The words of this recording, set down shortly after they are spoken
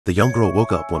The young girl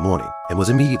woke up one morning and was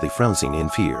immediately frowning in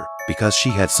fear because she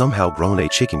had somehow grown a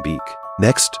chicken beak.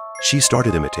 Next, she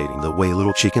started imitating the way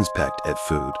little chickens pecked at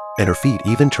food, and her feet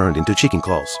even turned into chicken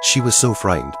claws. She was so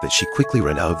frightened that she quickly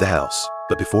ran out of the house,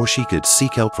 but before she could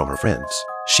seek help from her friends,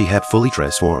 she had fully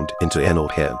transformed into an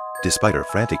old hen. Despite her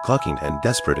frantic clucking and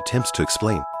desperate attempts to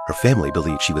explain, her family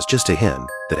believed she was just a hen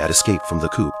that had escaped from the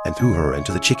coop and threw her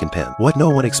into the chicken pen. What no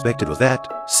one expected was that,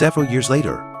 several years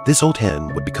later, this old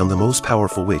hen would become the most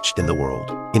powerful witch in the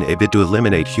world. In a bid to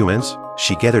eliminate humans,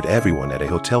 she gathered everyone at a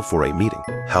hotel for a meeting.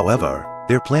 However,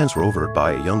 their plans were overheard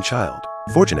by a young child.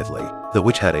 Fortunately, the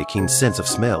witch had a keen sense of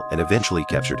smell and eventually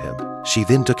captured him. She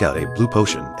then took out a blue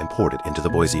potion and poured it into the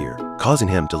boy's ear, causing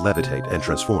him to levitate and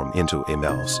transform into a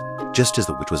mouse. Just as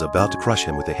the witch was about to crush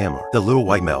him with a hammer, the little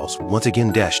white mouse once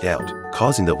again dashed out,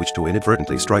 causing the witch to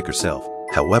inadvertently strike herself.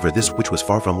 However, this witch was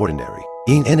far from ordinary.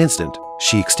 In an instant,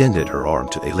 she extended her arm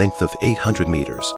to a length of 800 meters,